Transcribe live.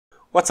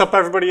What's up,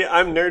 everybody?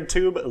 I'm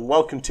NerdToob, and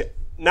welcome to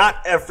Not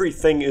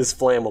Everything is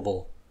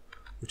Flammable,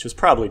 which is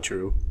probably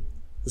true.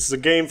 This is a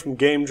game from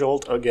Game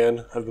Jolt.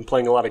 Again, I've been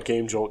playing a lot of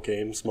Game Jolt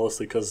games,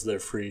 mostly because they're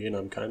free and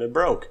I'm kind of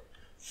broke.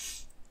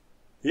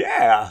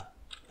 Yeah!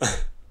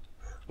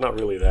 Not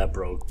really that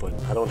broke, but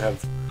I don't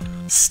have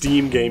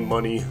Steam game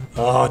money.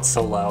 Oh, it's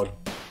so loud.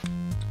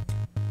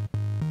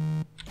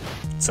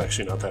 It's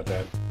actually not that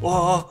bad.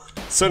 Whoa!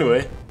 So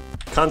anyway,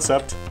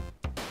 concept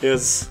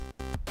is...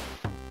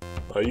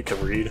 Oh, you can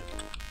read.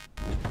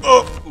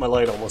 Oh, my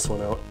light almost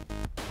went out.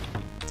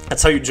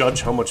 That's how you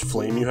judge how much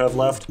flame you have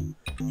left,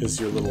 is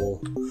your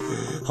little...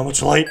 How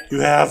much light you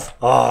have?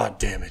 Ah, oh,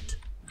 damn it.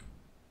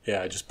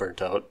 Yeah, I just burnt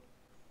out.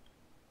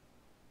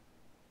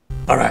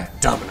 Alright,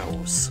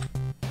 dominoes.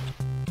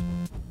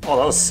 Oh,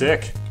 that was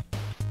sick.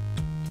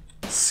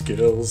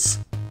 Skills.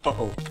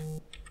 Uh-oh.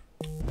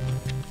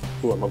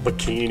 Ooh, I'm a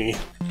bikini.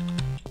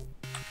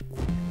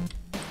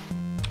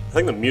 I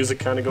think the music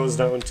kind of goes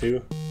down,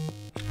 too.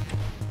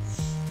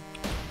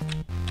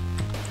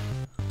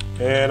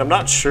 And I'm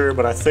not sure,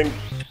 but I think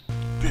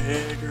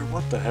bigger...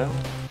 What the hell?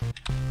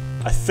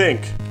 I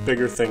think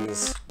bigger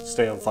things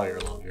stay on fire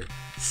longer.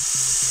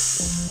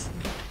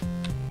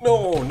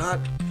 No, not...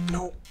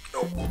 No,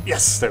 no.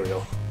 Yes, there we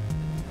go.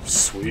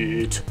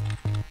 Sweet.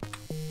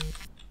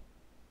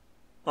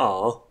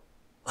 Aw.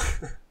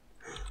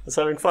 That's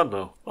having fun,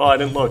 though. Oh, I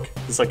didn't look.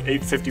 It's like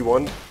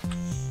 8:51.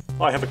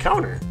 Oh, I have a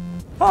counter.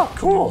 Oh,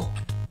 cool.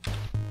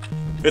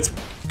 It's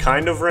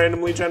kind of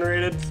randomly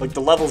generated. Like,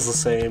 the level's the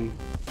same,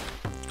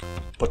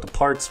 but the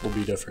parts will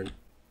be different.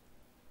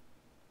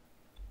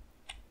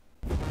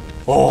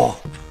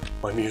 Oh,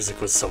 my music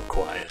was so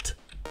quiet.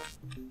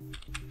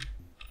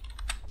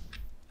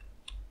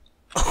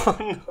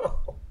 Oh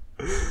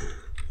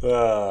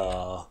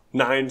no.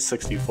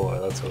 964,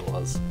 that's what it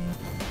was.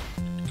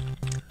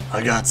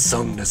 I got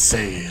something to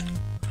say.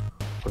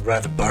 Would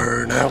rather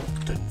burn out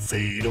than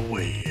fade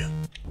away.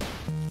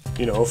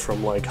 You know,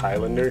 from like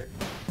Highlander.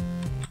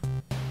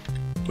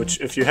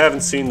 Which, if you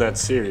haven't seen that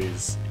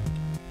series,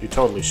 you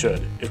totally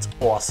should. It's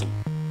awesome.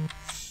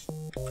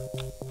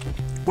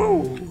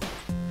 Woo!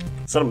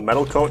 Is that a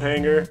metal coat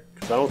hanger?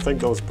 Because I don't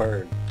think those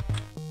burn.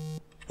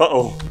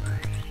 Uh-oh.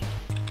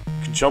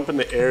 You can jump in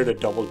the air to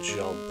double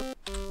jump.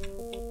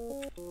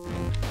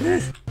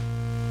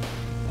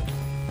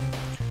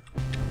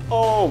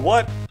 Oh,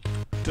 what?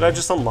 Did I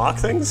just unlock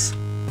things?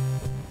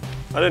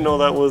 I didn't know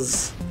that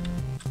was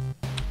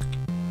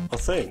a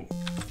thing.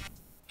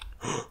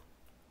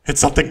 Hit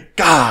something!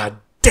 God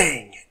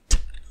dang it!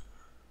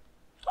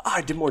 I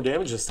did more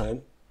damage this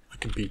time. I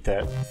can beat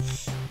that.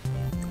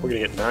 We're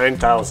gonna get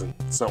 9,000.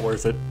 It's not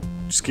worth it.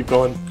 Just keep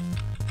going.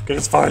 Get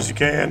as far as you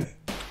can.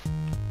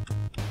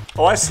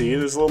 Oh, I see.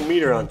 There's a little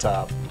meter on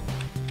top.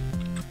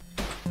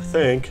 I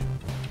think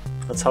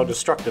that's how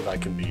destructive I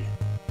can be.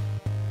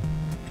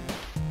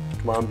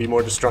 Come on, be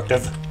more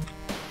destructive.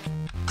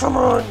 Come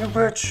on, you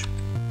bitch!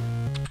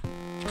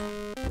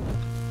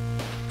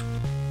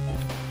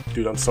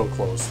 Dude, I'm so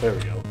close. There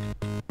we go.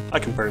 I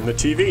can burn the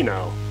TV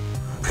now.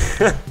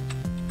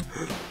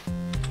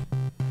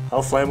 How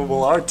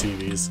flammable are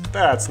TVs?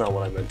 That's not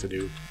what I meant to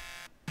do.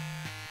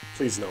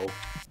 Please no.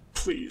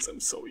 Please, I'm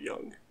so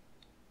young.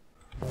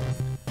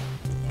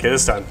 Okay,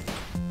 this time.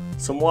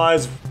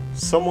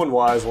 Someone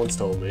wise once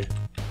told me,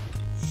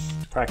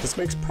 practice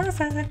makes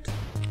perfect.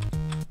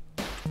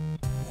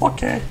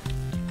 Okay.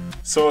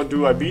 So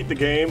do I beat the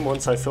game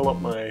once I fill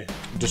up my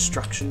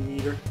destruction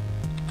meter?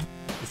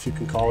 If you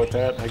can call it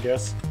that, I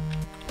guess.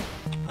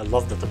 I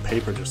love that the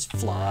paper just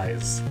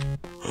flies.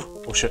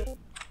 Oh shit.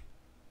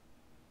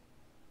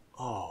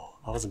 Oh,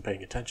 I wasn't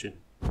paying attention.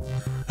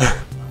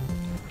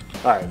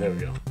 Alright, there we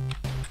go.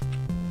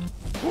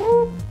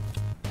 Woo!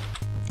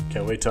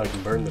 Can't wait till I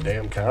can burn the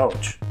damn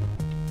couch.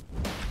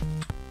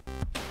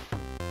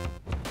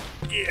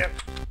 Yeah.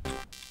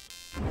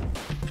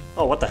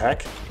 Oh, what the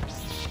heck?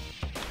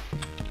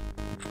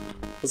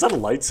 Was that a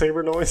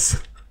lightsaber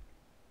noise?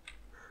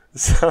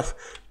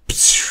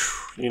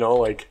 You know,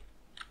 like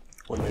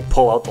when they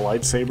pull out the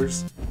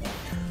lightsabers.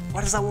 Why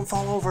does that one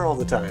fall over all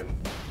the time?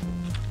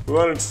 We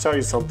wanted to tell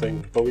you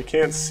something, but we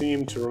can't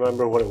seem to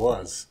remember what it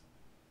was.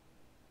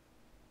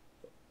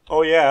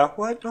 Oh yeah?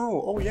 What?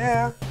 No. Oh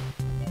yeah.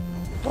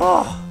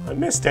 Oh, I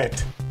missed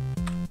it.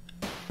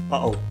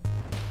 Uh-oh.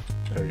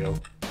 There we go.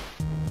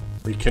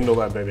 Rekindle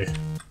that baby.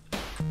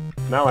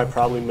 Now I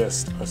probably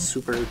missed a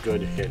super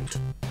good hint.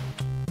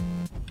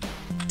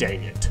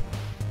 Dang it.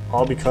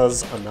 All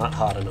because I'm not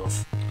hot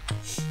enough.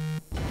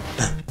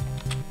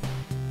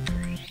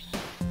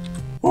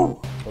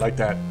 Woo! I like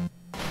that.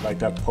 I like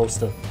that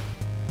poster.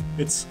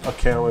 It's a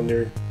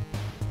calendar,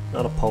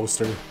 not a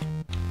poster.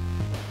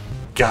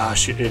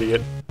 Gosh, you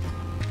idiot.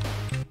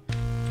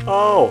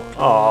 Oh!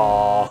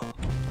 Aww.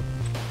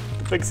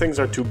 The big things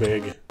are too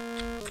big.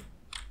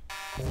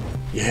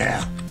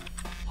 Yeah.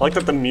 I like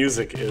that the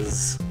music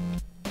is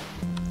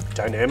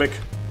dynamic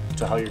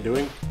to how you're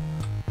doing.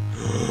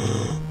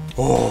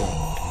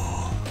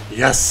 Oh,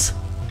 yes!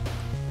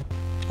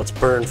 Let's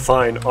burn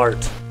fine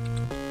art.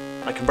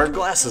 I can burn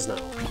glasses now.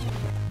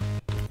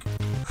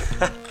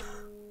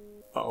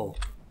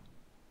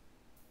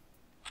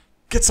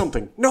 Get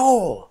something.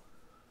 No!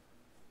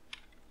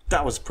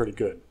 That was pretty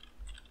good.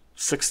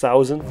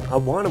 6,000. I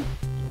want to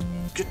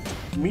get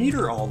the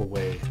meter all the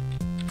way.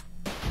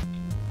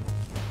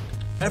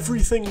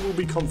 Everything will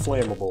become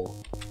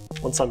flammable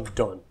once I'm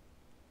done.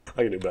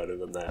 I can do better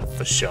than that,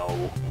 for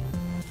sure.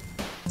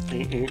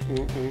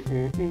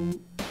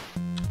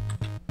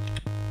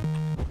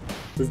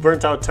 We've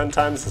burnt out 10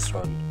 times this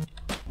run.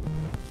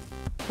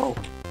 Oh,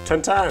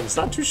 10 times,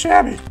 not too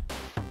shabby.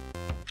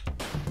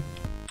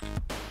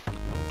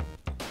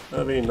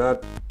 I mean,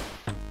 not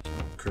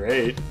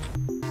great.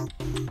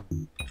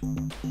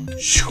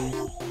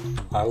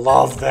 I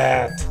love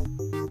that.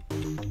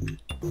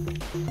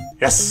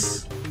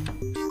 Yes.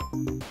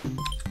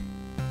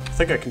 I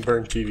think I can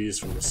burn TVs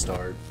from the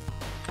start.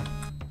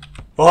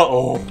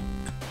 Uh-oh.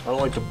 I don't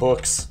like the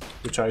books,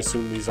 which I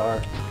assume these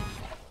are.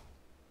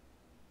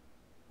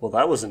 Well,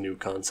 that was a new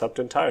concept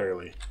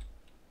entirely.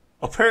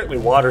 Apparently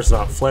water's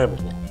not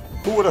flammable.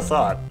 Who would have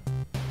thought?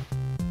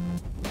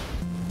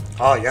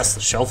 Ah, yes,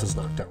 the shelf is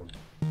knocked down.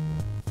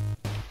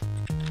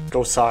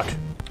 Go sock.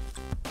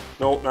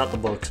 No, not the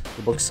book.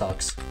 The book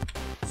sucks.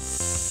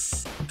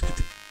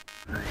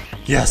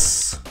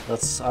 Yes!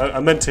 That's. I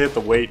meant to hit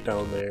the weight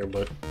down there,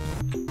 but...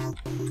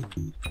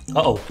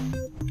 Uh-oh.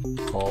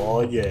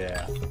 Oh,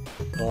 yeah.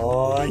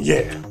 Oh,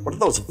 yeah. What are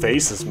those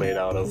vases made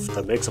out of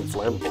that makes them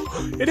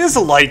flammable? It is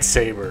a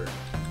lightsaber!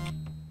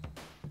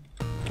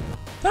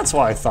 That's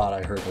why I thought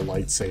I heard a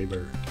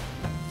lightsaber.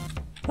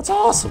 That's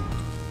awesome!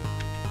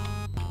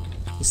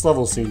 This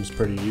level seems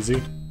pretty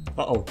easy.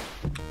 Uh-oh.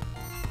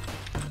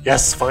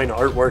 Yes, fine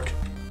artwork.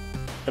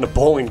 And a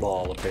bowling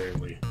ball,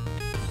 apparently.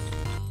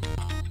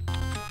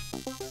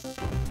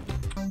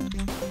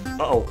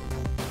 Uh-oh.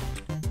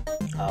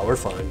 Ah, we're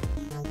fine.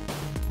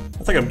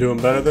 I think I'm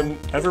doing better than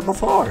ever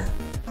before.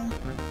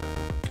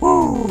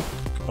 Woo!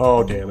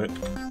 Oh, damn it.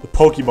 The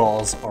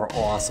Pokeballs are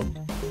awesome.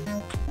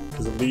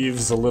 Because it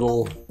leaves a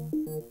little...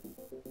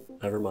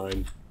 Never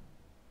mind.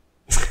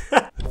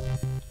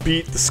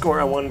 Beat the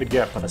score I wanted to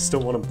get, but I still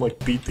want to, like,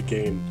 beat the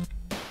game.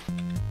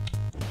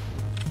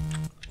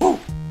 Woo!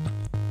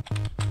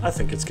 I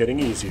think it's getting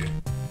easier.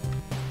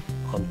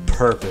 On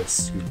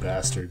purpose, you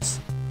bastards.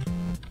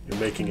 You're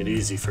making it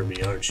easy for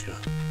me, aren't you?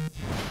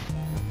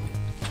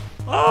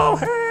 Oh,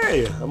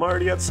 hey! I'm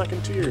already at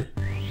second tier.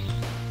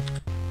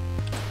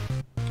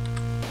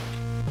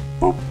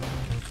 Boop!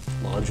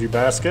 Laundry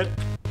basket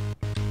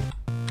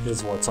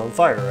is what's on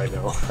fire right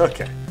now.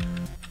 Okay.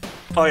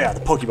 Oh yeah, the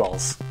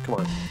Pokeballs. Come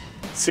on.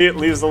 See, it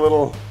leaves a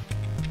little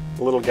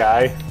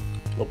guy,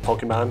 little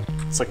Pokemon.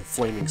 It's like a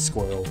flaming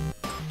squirrel,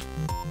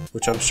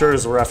 which I'm sure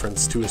is a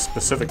reference to a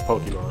specific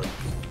Pokemon.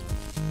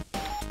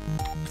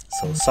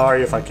 So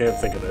sorry if I can't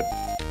think of it.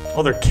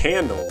 Oh, they're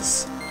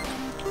candles.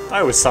 I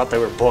always thought they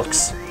were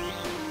books.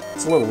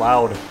 It's a little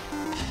loud.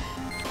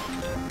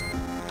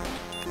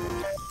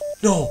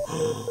 No!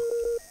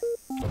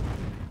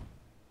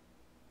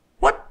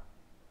 What?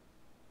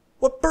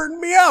 What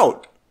burned me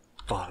out?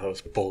 Oh, that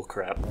was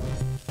bullcrap.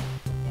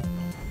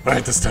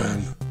 Alright, this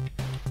time.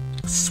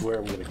 I swear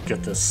I'm gonna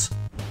get this.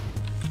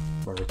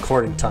 My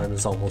recording time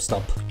is almost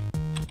up.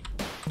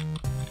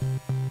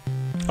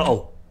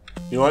 Uh-oh.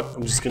 You know what?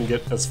 I'm just gonna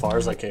get as far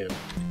as I can.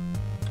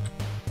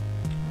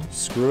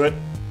 Screw it.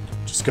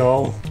 Just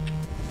go.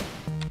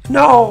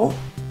 No!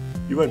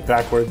 You went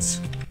backwards.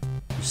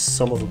 You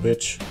son of a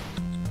bitch.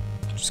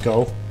 Just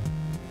go.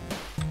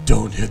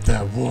 Don't hit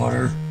that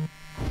water.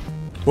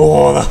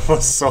 Oh, that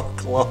was so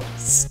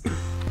close.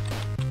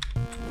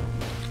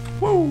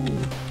 Woo!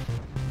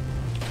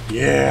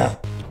 Yeah!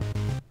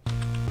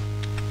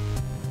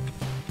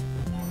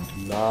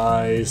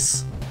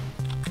 Nice.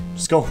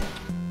 Just go.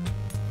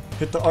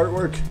 Hit the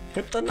artwork.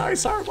 Hit the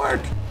nice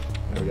artwork.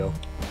 There we go.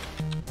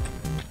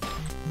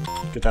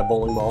 Get that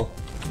bowling ball.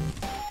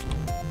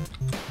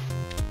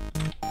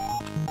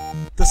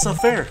 That's not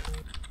fair.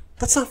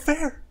 That's not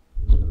fair.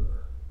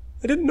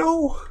 I didn't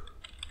know.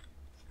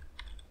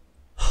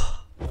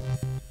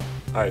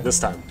 Alright, this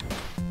time.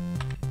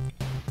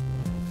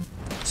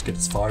 Just get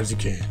as far as you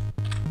can.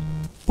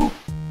 Boop.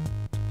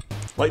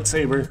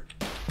 Lightsaber.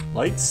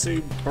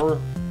 Lightsaber.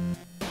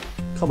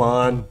 Come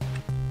on.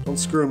 Don't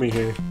screw me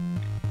here.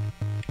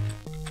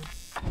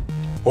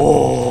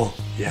 Oh,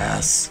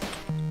 yes.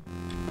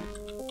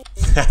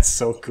 That's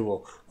so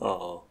cool.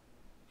 Uh-oh.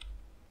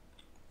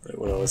 Right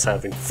when I was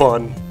having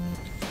fun.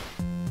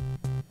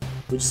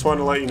 We just want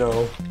to let you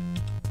know.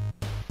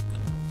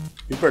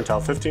 You burnt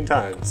out 15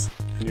 times,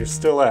 and you're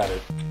still at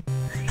it.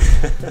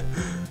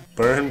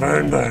 Burn,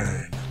 burn,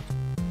 burn.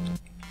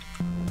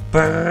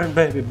 Burn,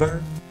 baby,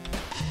 burn.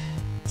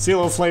 See a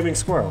little flaming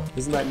squirrel.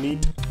 Isn't that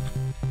neat?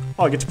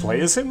 Oh, I get to play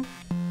as him?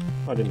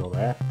 Oh, I didn't know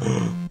that.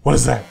 What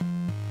is that?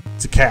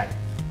 It's a cat.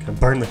 Can I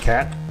burn the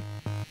cat?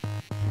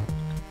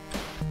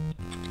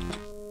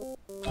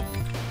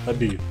 That'd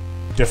be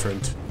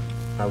different.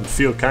 I would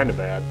feel kinda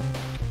bad.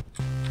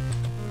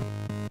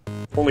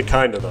 Only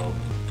kinda, though.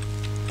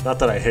 Not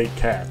that I hate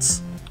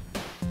cats.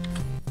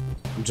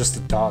 I'm just a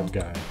dog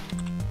guy.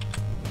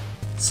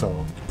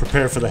 So,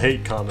 prepare for the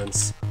hate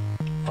comments.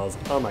 of,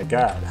 oh my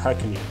god, how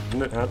can you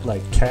not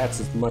like cats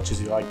as much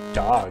as you like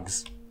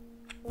dogs?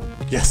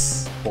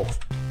 Yes! Oh.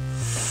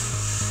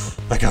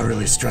 That got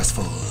really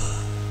stressful.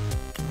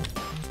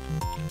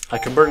 I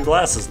can burn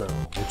glasses now.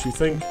 What you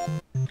think?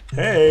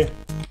 Hey!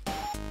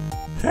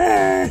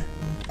 Hey!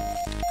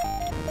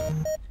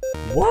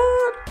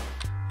 What?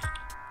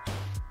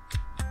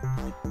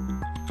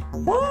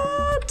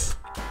 What?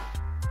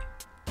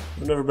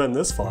 I've never been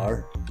this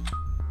far.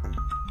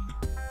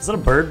 Is that a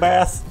bird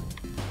bath?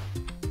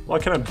 Why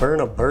can I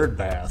burn a bird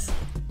bath?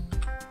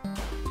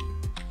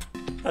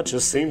 That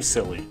just seems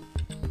silly.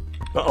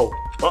 Uh-oh.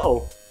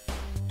 Uh-oh.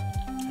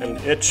 An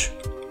itch.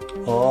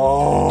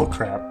 Oh,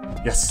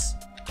 crap. Yes.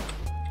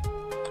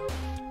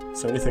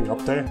 Is there anything up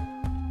there?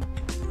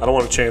 I don't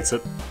want to chance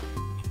it.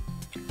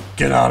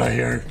 Get out of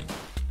here.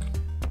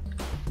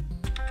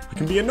 I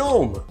can be a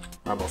gnome.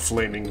 I'm a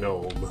flaming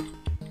gnome.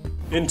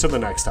 Into the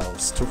next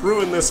house to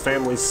ruin this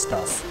family's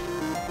stuff.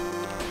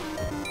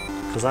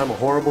 Because I'm a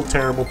horrible,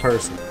 terrible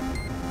person.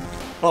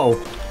 Uh-oh.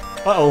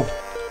 Uh-oh.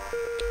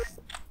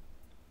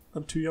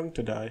 I'm too young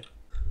to die.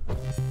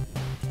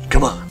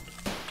 Come on.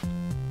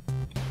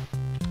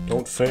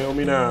 Don't fail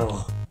me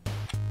now.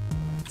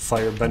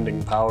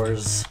 Fire-bending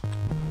powers.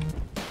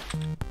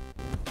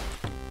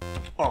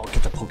 Oh,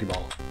 get the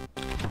Pokeball.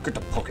 Get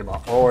the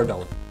Pokeball. Or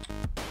don't.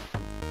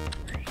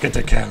 Get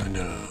the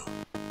calendar.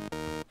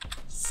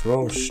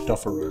 Throw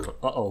stuff around.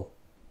 Uh-oh.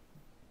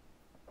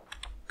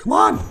 Come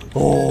on!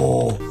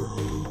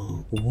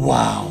 Oh!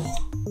 Wow!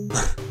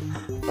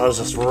 That was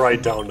just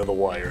right down to the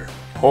wire.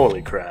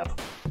 Holy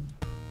crap.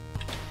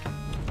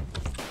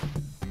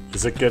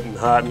 Is it getting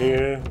hot in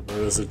here? Or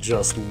is it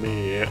just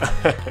me?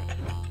 Alright.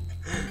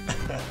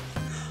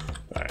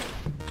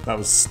 That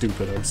was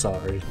stupid, I'm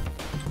sorry.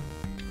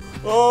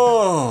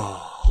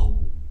 Oh!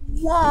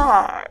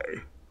 Why?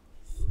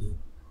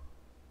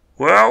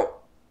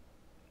 Well,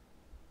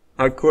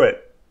 I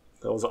quit.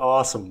 That was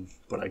awesome,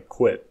 but I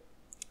quit.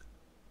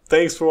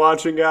 Thanks for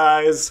watching,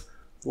 guys.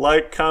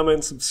 Like,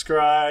 comment,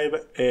 subscribe,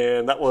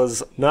 and that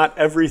was Not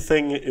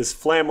Everything is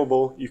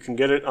Flammable. You can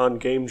get it on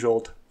Game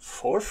Jolt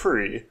for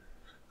free.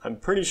 I'm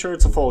pretty sure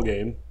it's a full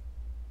game.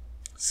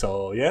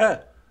 So,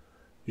 yeah,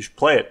 you should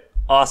play it.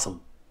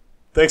 Awesome.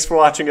 Thanks for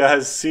watching,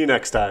 guys. See you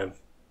next time.